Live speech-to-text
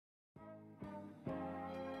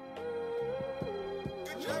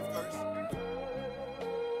Good job, guys.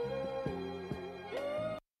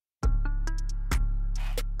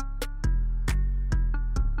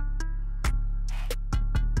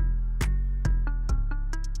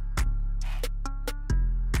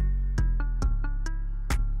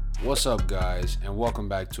 What's up, guys, and welcome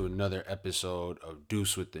back to another episode of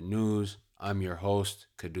Deuce with the News. I'm your host,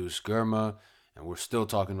 Kadus Gurma, and we're still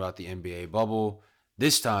talking about the NBA bubble,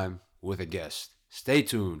 this time with a guest. Stay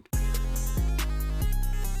tuned.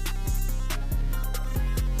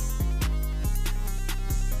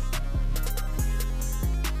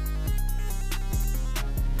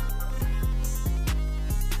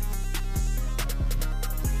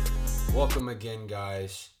 Welcome again,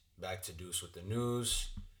 guys, back to Deuce with the News.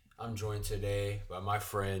 I'm joined today by my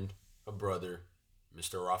friend, a brother,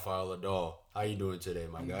 Mr. Raphael. How you doing today,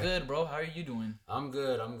 my guy? I'm good, bro. How are you doing? I'm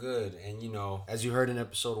good. And as you heard in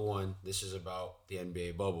episode 1, this is about the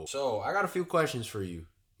NBA bubble. So I got a few questions for you.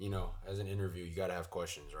 As an interview, you gotta have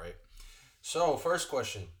questions, right? So first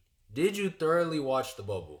question, did you thoroughly watch the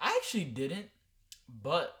bubble? I actually didn't,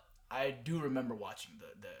 but I do remember watching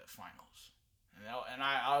the finals. And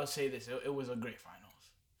I would say this, it was a great finals.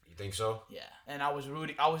 You think so? Yeah. And I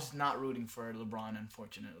was not rooting for LeBron,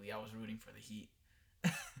 unfortunately. I was rooting for the Heat.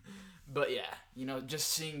 But yeah, just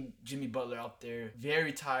seeing Jimmy Butler out there,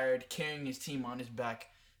 very tired, carrying his team on his back,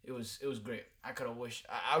 it was great.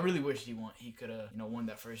 I really wished he won. He could have, won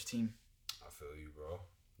that first team. I feel you, bro.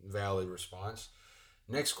 Valid response.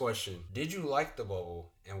 Next question. Did you like the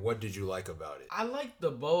bubble, and what did you like about it? I liked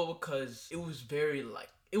the bubble because it was very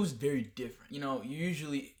different.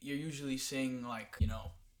 You're usually seeing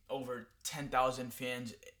over 10,000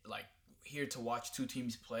 fans here to watch two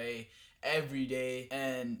teams play every day,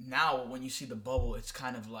 and now when you see the bubble, it's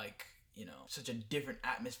kind of such a different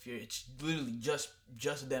atmosphere. It's literally just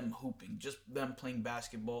them hooping, just them playing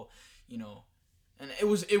basketball, and it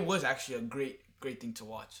was actually a great thing to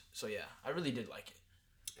watch. So yeah, I really did like it.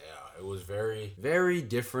 Yeah, it was very, very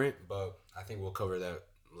different, but I think we'll cover that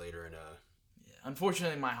later in Yeah,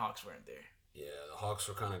 unfortunately, my Hawks weren't there. Yeah, the Hawks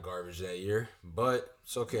were kind of garbage that year, but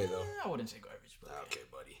it's okay though. I wouldn't say garbage, but okay,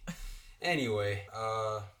 buddy. Anyway,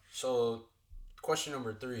 so question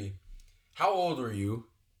number 3: how old were you,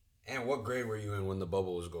 and what grade were you in when the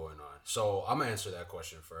bubble was going on? So I'm gonna answer that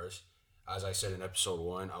question first. As I said in episode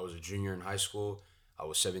 1, I was a junior in high school. I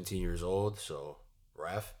was 17 years old. So,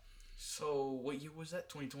 Raph. So what year was that?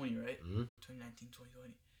 2020, right? Mm-hmm. 2019,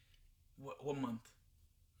 2020. What month?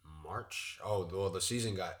 March. Oh, well, the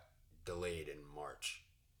season got delayed in March.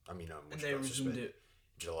 And they resumed it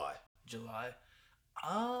July.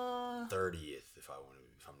 30th, if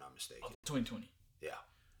I'm not mistaken. 2020. Yeah.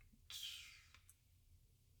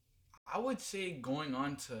 I would say going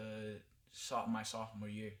on to my sophomore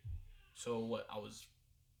year. So what? I was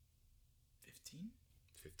 15.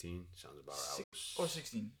 15 sounds about right. Or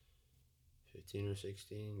 16. 15 or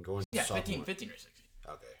 16, going yeah, to sophomore. 15 or 16.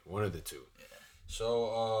 Okay, one of the two. Yeah.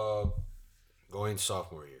 So, going to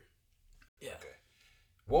sophomore year. Yeah. Okay.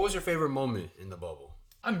 What was your favorite moment in the bubble?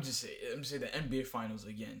 I'm just say the NBA Finals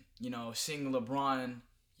again. Seeing LeBron.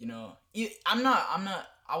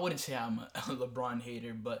 I wouldn't say I'm a LeBron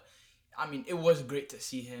hater, but I mean it was great to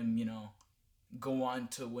see him. Go on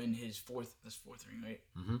to win his fourth ring, right?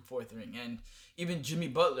 Mm-hmm. Fourth ring, and even Jimmy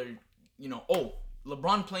Butler.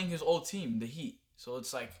 LeBron playing his old team, the Heat. So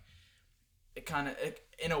it's like,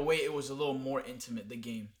 in a way, it was a little more intimate, the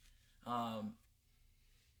game. I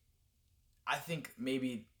think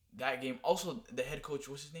maybe that game. Also, the head coach,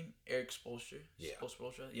 what's his name? Eric Spoelstra? Yeah.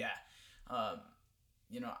 Spoelstra? Yeah. I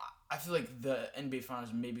feel like the NBA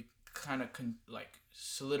Finals maybe kind of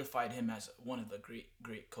solidified him as one of the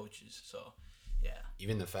great coaches. So, yeah.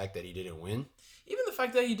 Even the fact that he didn't win?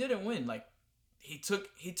 He took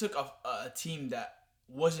a team that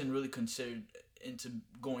wasn't really considered into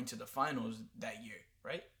going to the finals that year,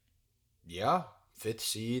 right? Yeah, 5th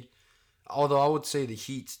seed. Although I would say the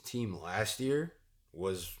Heat's team last year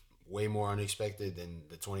was way more unexpected than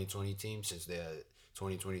the 2020 team, since the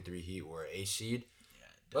 2023 Heat were 8th seed. Yeah,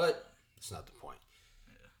 but that's not the point.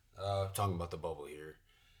 Yeah. Talking about the bubble here.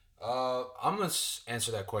 I'm going to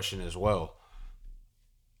answer that question as well.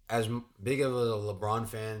 As big of a LeBron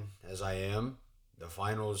fan as I am, the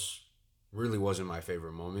finals really wasn't my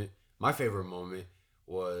favorite moment. My favorite moment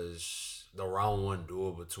was the round 1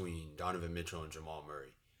 duel between Donovan Mitchell and Jamal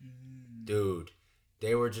Murray. Dude,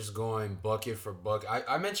 they were just going bucket for bucket.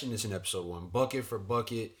 I mentioned this in episode 1. Bucket for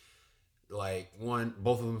bucket.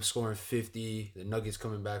 Both of them scoring 50. The Nuggets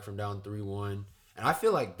coming back from down 3-1. And I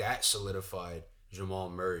feel like that solidified Jamal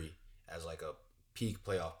Murray as a peak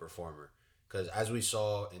playoff performer. Because as we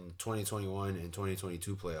saw in 2021 and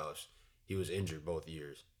 2022 playoffs, he was injured both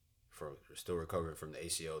years, still recovering from the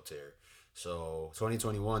ACL tear. So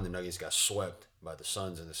 2021, the Nuggets got swept by the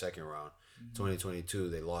Suns in the second round. 2022,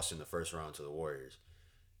 they lost in the first round to the Warriors.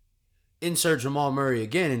 Insert Jamal Murray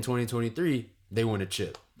again in 2023, they win a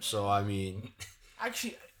chip. So I mean,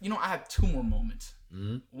 actually, I have two more moments.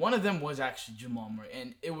 Mm-hmm. One of them was actually Jamal Murray,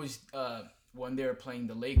 and it was when they were playing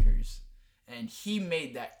the Lakers, and he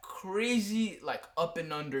made that crazy like up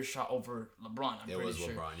and under shot over LeBron. I'm pretty sure.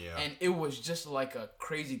 LeBron, yeah. And it was just like a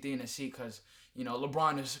crazy thing to see because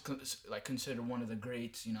LeBron is like considered one of the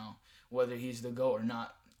greats. Whether he's the GOAT or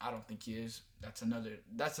not, I don't think he is. That's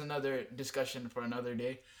another discussion for another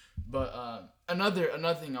day. But another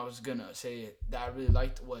thing I was gonna say that I really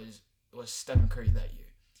liked was Stephen Curry that year.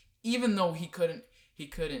 Even though he couldn't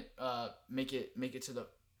make it to the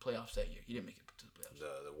playoffs that year. He didn't make it to the playoffs.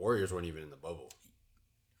 The Warriors weren't even in the bubble.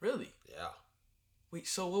 Really? Yeah. Wait,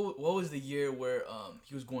 so what was the year where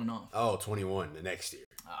he was going off? Oh, 21, the next year.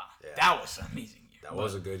 Yeah. That was an amazing year. That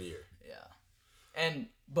was a good year. Yeah.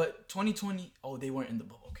 But 2020, they weren't in the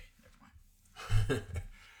bubble. Okay, never mind.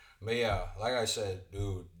 But yeah, like I said,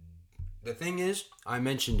 dude, the thing is, I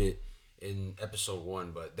mentioned it in episode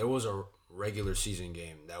 1, but there was a regular season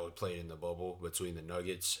game that was played in the bubble between the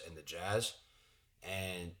Nuggets and the Jazz,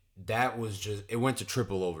 and that was it went to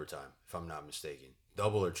triple overtime, if I'm not mistaken.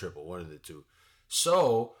 Double or triple, one of the two.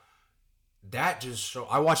 So that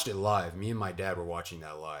I watched it live. Me and my dad were watching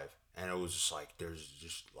that live, and it was just like, there's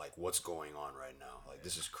just like, what's going on right now? Like,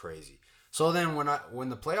 this is crazy. So then when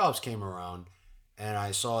the playoffs came around and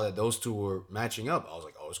I saw that those two were matching up, I was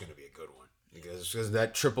like, oh, it's going to be a good one. Because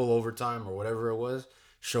that triple overtime or whatever it was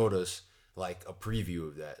showed us like a preview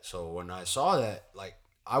of that. So when I saw that, like,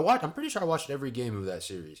 I'm pretty sure I watched every game of that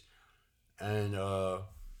series. And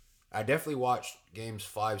I definitely watched games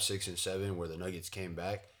 5, 6, and 7 where the Nuggets came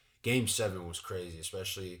back. Game 7 was crazy,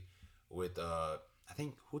 especially with, I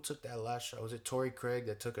think, who took that last shot? Was it Torrey Craig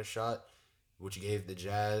that took a shot, which gave the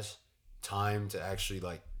Jazz time to actually,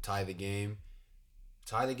 like, tie the game?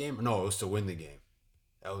 No, it was to win the game.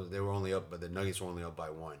 They were only up, but the Nuggets were only up by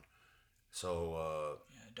 1. So,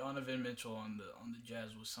 Donovan Mitchell on the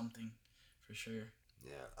Jazz was something for sure.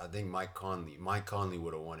 Yeah, I think Mike Conley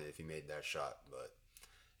would have won it if he made that shot. But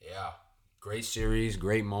yeah, great series,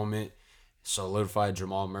 great moment, solidified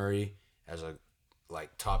Jamal Murray as a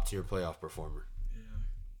like top tier playoff performer. Yeah.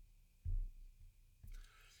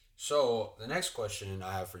 So the next question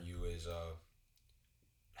I have for you is,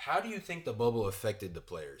 how do you think the bubble affected the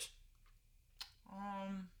players?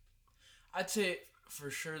 I'd say for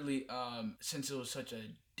surely, since it was such a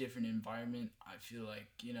different environment, I feel like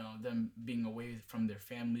them being away from their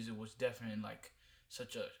families, it was definitely like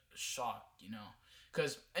such a shock,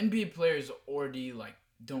 because NBA players already like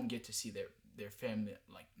don't get to see their family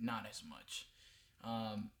like not as much,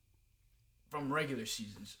 from regular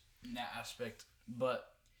seasons in that aspect.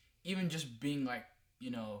 But even just being like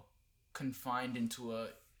confined into a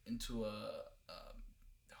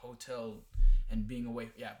hotel and being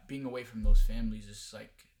away from those families is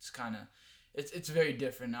like it's very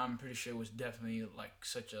different. I'm pretty sure it was definitely like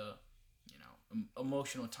such a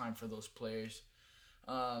emotional time for those players.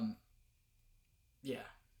 Yeah,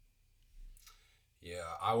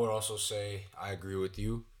 I would also say I agree with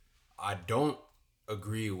you. I don't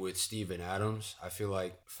agree with Steven Adams. I feel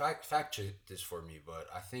like fact check this for me, but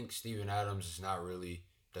I think Steven Adams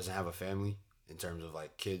doesn't have a family in terms of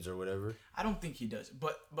like kids or whatever. I don't think he does,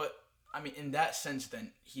 but I mean, in that sense,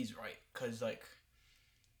 then he's right, because like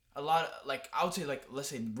a lot of like I would say like let's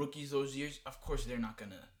say rookies those years, of course they're not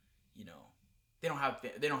gonna, they don't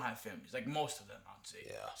have families, like most of them I would say.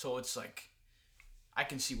 Yeah. So it's like I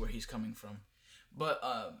can see where he's coming from, but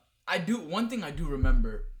one thing I do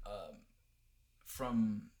remember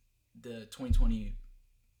from the 2020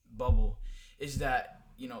 bubble is that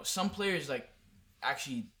some players like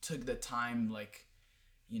actually took the time, like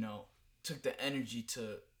took the energy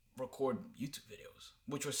to record YouTube videos,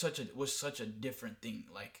 which was such a different thing.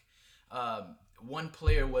 Like one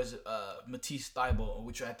player was Matisse Thybulle,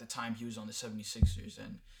 which at the time he was on the 76ers,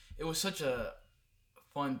 and it was such a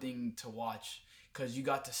fun thing to watch because you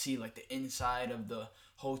got to see like the inside of the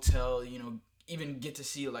hotel, even get to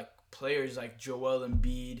see like players like Joel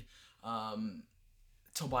Embiid,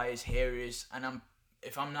 Tobias Harris, and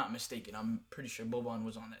if I'm not mistaken, I'm pretty sure Boban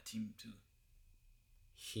was on that team too.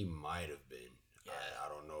 He might have been. Yeah. I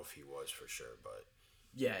don't know if he was for sure, but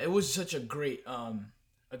yeah, it was such a great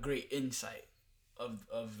insight of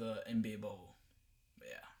the NBA bubble. But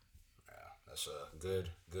yeah, that's a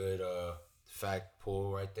good fact pull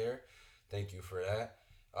right there. Thank you for that.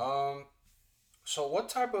 So what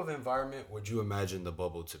type of environment would you imagine the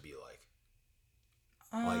bubble to be like?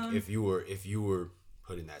 Like if you were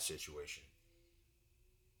put in that situation,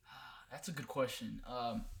 That's a good question.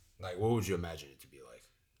 like what would you imagine it to be like?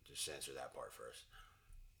 Just answer that part first.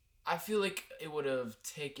 I feel like it would have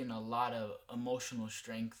taken a lot of emotional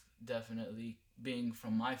strength, definitely, being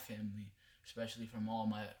from my family, especially from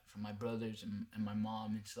my brothers and my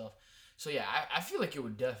mom and stuff. So yeah, I feel like it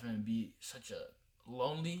would definitely be such a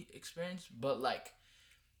lonely experience, but like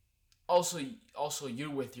also also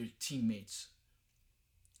you're with your teammates.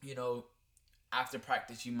 You know, after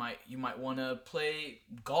practice you might want to play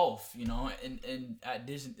golf, and at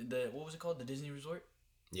Disney, the what was it called, the Disney Resort.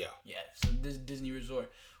 Yeah. Yeah, so this Disney Resort,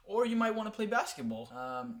 or you might want to play basketball,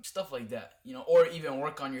 stuff like that, or even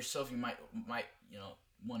work on yourself. You might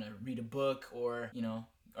want to read a book, or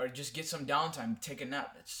just get some downtime, take a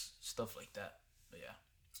nap. It's stuff like that. But yeah.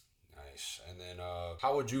 Nice. And then,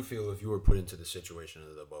 how would you feel if you were put into the situation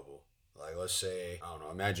of the bubble? Like, let's say, I don't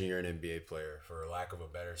know, imagine you're an NBA player, for lack of a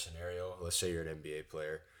better scenario. Let's say you're an NBA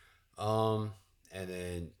player. Um, and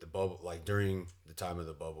then the bubble, like during the time of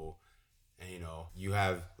the bubble, and you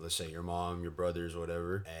have, let's say, your mom, your brothers,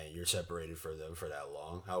 whatever, and you're separated for them for that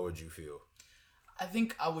long. How would you feel? I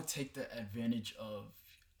think I would take the advantage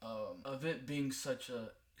of it being such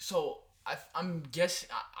a so I'm guessing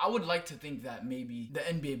I would like to think that maybe the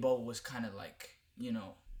NBA bubble was kind of like,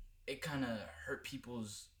 it kind of hurt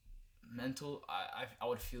people's mental. I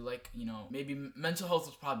would feel like, maybe mental health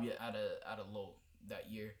was probably at a low that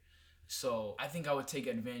year. So I think I would take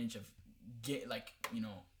advantage of get like,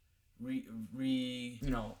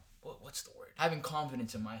 what's the word, having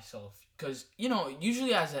confidence in myself, because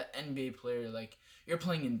usually as an NBA player, like, you're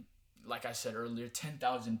playing in, like I said earlier,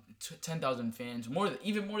 10,000 fans,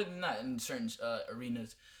 even more than that in certain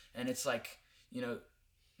arenas, and it's like,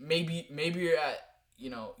 maybe you're at,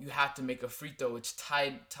 you have to make a free throw. It's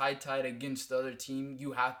tied against the other team.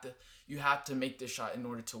 You have to make the shot in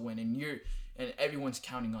order to win, and everyone's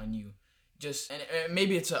counting on you. And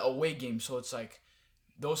maybe it's an away game, so it's like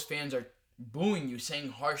those fans are booing you, saying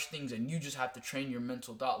harsh things, and you just have to train your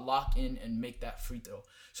mental thought, lock in, and make that free throw.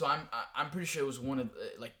 So I'm pretty sure it was one of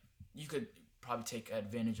like, you could probably take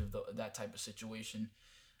advantage of that type of situation.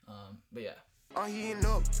 But yeah. I'm heating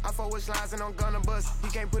up. I fuck with slides and I'm gonna bust. He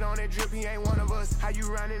can't put on that drip, he ain't one of us. How you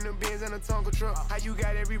riding the Benz in a Tonka truck? How you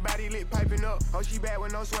got everybody lit piping up? Oh, she bad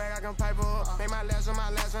with no swag, I can pipe her up. Make my last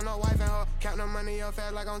one, no wife and her. Count the money up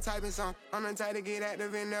fast like I'm typing some. I'm the type to get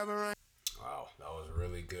active and never run. Wow, that was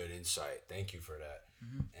really good insight. Thank you for that.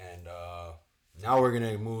 And now we're going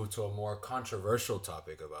to move to a more controversial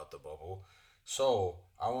topic about the bubble. So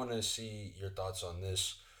I want to see your thoughts on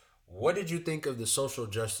this. What did you think of the social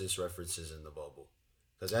justice references in the bubble?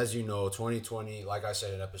 Because as you know, 2020, like I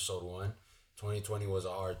said in episode 1, 2020 was a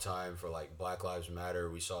hard time for like Black Lives Matter.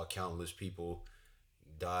 We saw countless people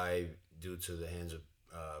die due to the hands of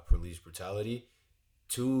police brutality.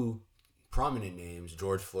 Two prominent names,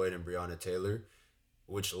 George Floyd and Breonna Taylor,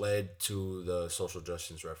 which led to the social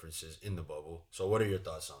justice references in the bubble. So what are your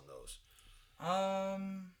thoughts on those?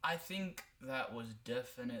 I think that was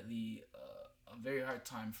definitely a very hard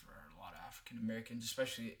time for a lot of African Americans,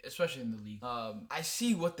 especially in the league. I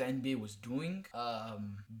see what the NBA was doing,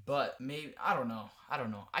 but maybe I don't know. I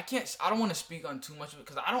don't want to speak on too much of it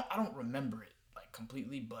because I don't remember it like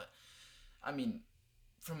completely. But I mean,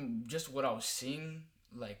 from just what I was seeing,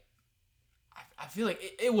 like, I feel like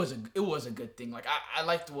it was a good thing. Like, I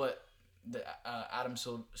liked what the Adam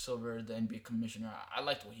Silver, the NBA commissioner, I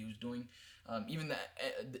liked what he was doing. Even the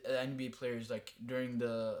NBA players, like during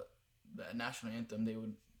the national anthem, they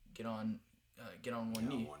would get on one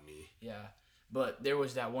knee. Yeah, but there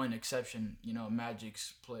was that one exception.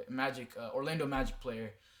 Orlando Magic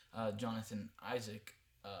player, Jonathan Isaac.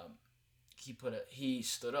 He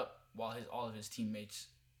stood up while all of his teammates,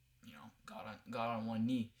 got on one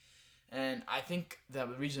knee, and I think that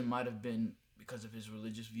the reason might have been because of his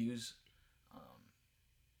religious views.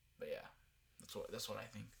 But yeah, that's what I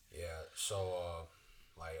think. Yeah, so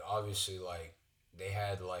like obviously, like, they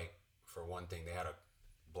had, like, for one thing, they had a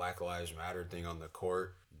Black Lives Matter thing on the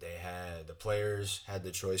court. The players had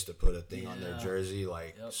the choice to put a thing on their jersey,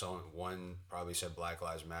 like, one probably said Black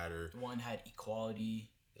Lives Matter. One had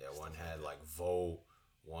equality. Yeah, one had like vote.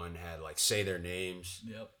 One had like say their names.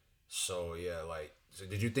 Yep. So yeah, like, so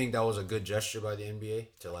did you think that was a good gesture by the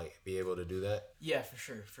NBA to like be able to do that? Yeah, for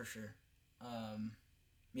sure. Yeah, for sure.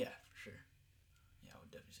 Yeah, I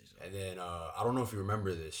would definitely say so. And then I don't know if you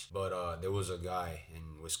remember this, but there was a guy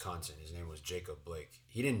in Wisconsin. His name was Jacob Blake.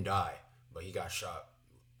 He didn't die, but he got shot,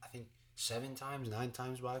 I think 9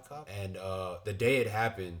 times by a cop. And the day it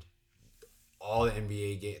happened, all the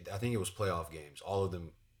NBA games, I think it was playoff games, all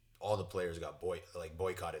the players got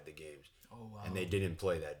boycotted the games. Oh wow. and they didn't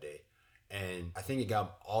play that day. And I think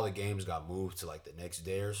all the games got moved to like the next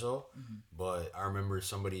day or so. Mm-hmm. But I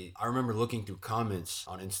remember looking through comments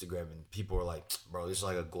on Instagram and people were like, bro, this is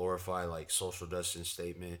like a glorified like social justice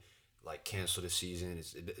statement. Like cancel the season.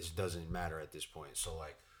 It doesn't matter at this point. So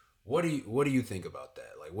like, what do you think about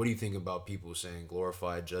that? Like, what do you think about people saying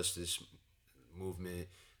glorified justice movement?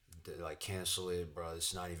 Like cancel it, bro.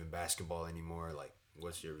 It's not even basketball anymore. Like,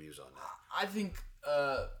 what's your views on that? I think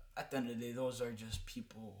at the end of the day, those are just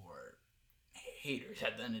people who are haters.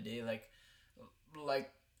 At the end of the day, like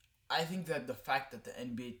I think that the fact that the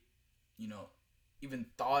NBA, even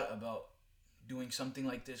thought about doing something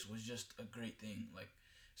like this was just a great thing. Like,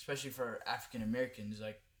 especially for African Americans,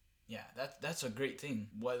 like, yeah, that's a great thing.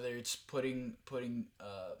 Whether it's putting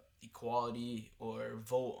equality or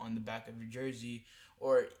vote on the back of your jersey,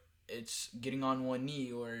 or it's getting on one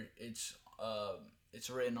knee, or it's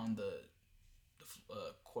written on the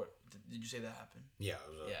court. Did you say that happened? Yeah, it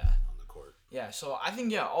was yeah. on the court. Yeah, so I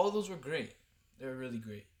think all of those were great. They were really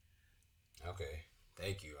great. Okay,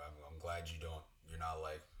 thank you. I'm glad you're not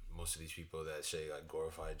like most of these people that say like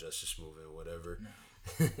glorified justice movement, whatever. No.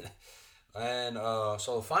 And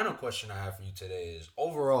so the final question I have for you today is,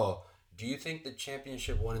 overall, do you think the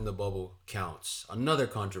championship won in the bubble counts? Another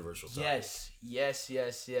controversial topic. Yes.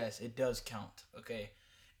 It does count. Okay.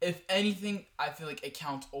 If anything, I feel like it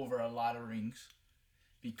counts over a lot of rings,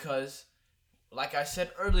 because, like I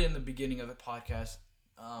said earlier in the beginning of the podcast,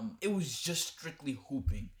 it was just strictly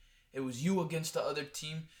hooping. It was you against the other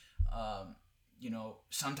team.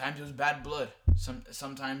 Sometimes it was bad blood.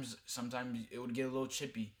 Sometimes it would get a little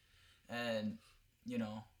chippy, and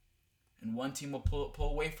and one team will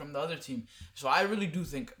pull away from the other team. So I really do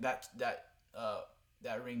think that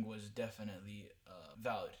ring was definitely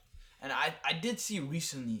valid. And I did see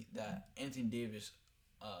recently that Anthony Davis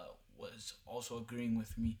was also agreeing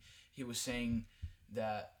with me. He was saying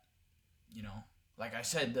that, like I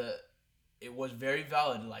said, it was very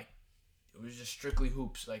valid. Like, it was just strictly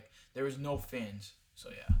hoops. Like, there was no fans. So,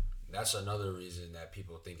 yeah. That's another reason that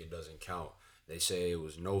people think it doesn't count. They say it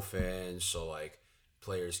was no fans, so, like,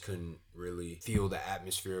 players couldn't really feel the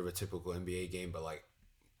atmosphere of a typical NBA game. But, like,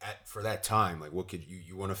 for that time, like, what could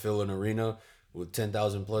you want to fill an arena with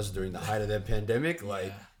 10,000 plus during the height of that pandemic?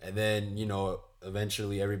 Like, and then,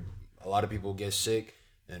 eventually a lot of people get sick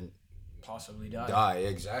and possibly die.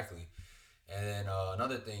 Exactly. And then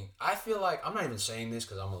another thing, I feel like, I'm not even saying this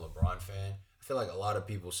because I'm a LeBron fan. I feel like a lot of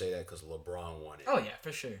people say that because LeBron won it. Oh yeah,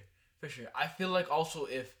 for sure. I feel like also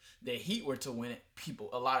if the Heat were to win it,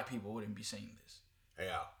 a lot of people wouldn't be saying this.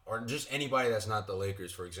 Yeah, or just anybody that's not the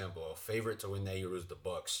Lakers, for example. A favorite to win that year was the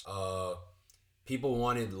Bucks. People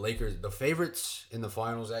wanted Lakers. The favorites in the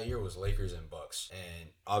finals that year was Lakers and Bucks, and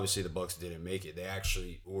obviously the Bucks didn't make it. They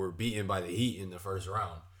actually were beaten by the Heat in the first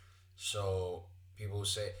round. So people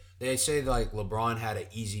say like LeBron had an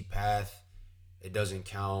easy path. It doesn't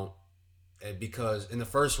count, and because in the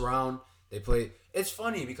first round they played. It's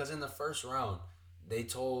funny because in the first round they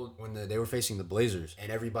told when they were facing the Blazers,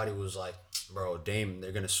 and everybody was like, "Bro, Dame,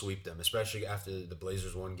 they're gonna sweep them." Especially after the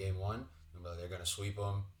Blazers won Game 1, they're gonna sweep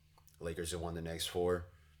them. Lakers had won the next 4.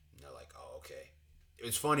 And they're like, "Oh, okay."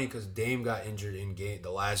 It's funny because Dame got injured in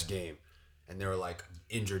the last game, and they were like,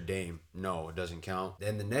 "Injured Dame, no, it doesn't count."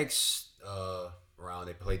 Then the next round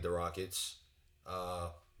they played the Rockets.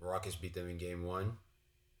 Rockets beat them in Game 1,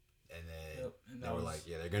 and then they were like,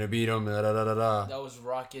 "Yeah, they're gonna beat them." That was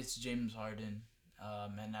Rockets, James Harden,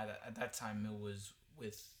 and at that time it was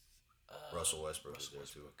with Russell Westbrook was there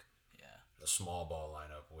too. A small ball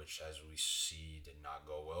lineup, which, as we see, did not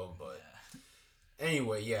go well. But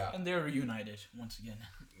anyway, yeah. And they're reunited once again.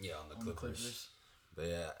 Yeah, on the Clippers. But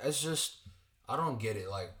yeah, it's just, I don't get it.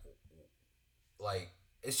 Like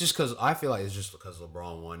it's just because I feel like it's just because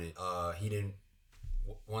LeBron won it. He didn't.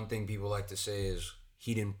 One thing people like to say is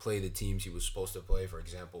he didn't play the teams he was supposed to play. For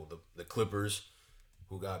example, the Clippers,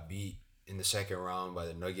 who got beat in the second round by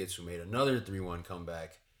the Nuggets, who made another 3-1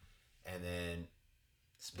 comeback, and then.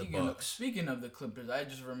 Speaking of the Clippers, I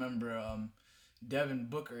just remember Devin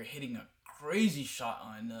Booker hitting a crazy shot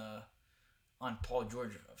on Paul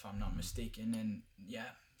George, if I'm not mistaken, and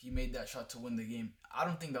yeah, he made that shot to win the game. I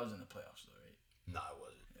don't think that was in the playoffs though, right? No, it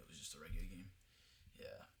wasn't. It was just a regular game.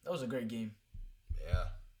 Yeah, that was a great game. Yeah,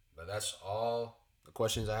 but that's all the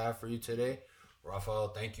questions I have for you today. Raphael,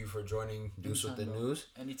 thank you for joining Deuce with the News.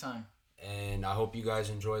 Anytime. And I hope you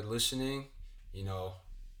guys enjoyed listening.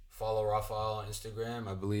 Follow Raphael on Instagram.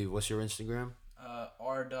 I believe, what's your Instagram?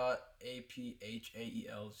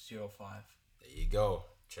 R.APHAEL05. There you go.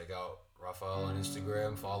 Check out Raphael on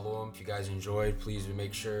Instagram. Follow him. If you guys enjoyed, please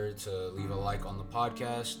make sure to leave a like on the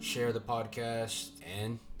podcast, share the podcast,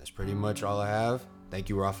 and that's pretty much all I have. Thank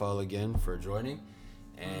you, Raphael, again for joining.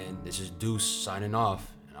 And this is Deuce signing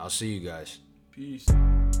off. And I'll see you guys. Peace.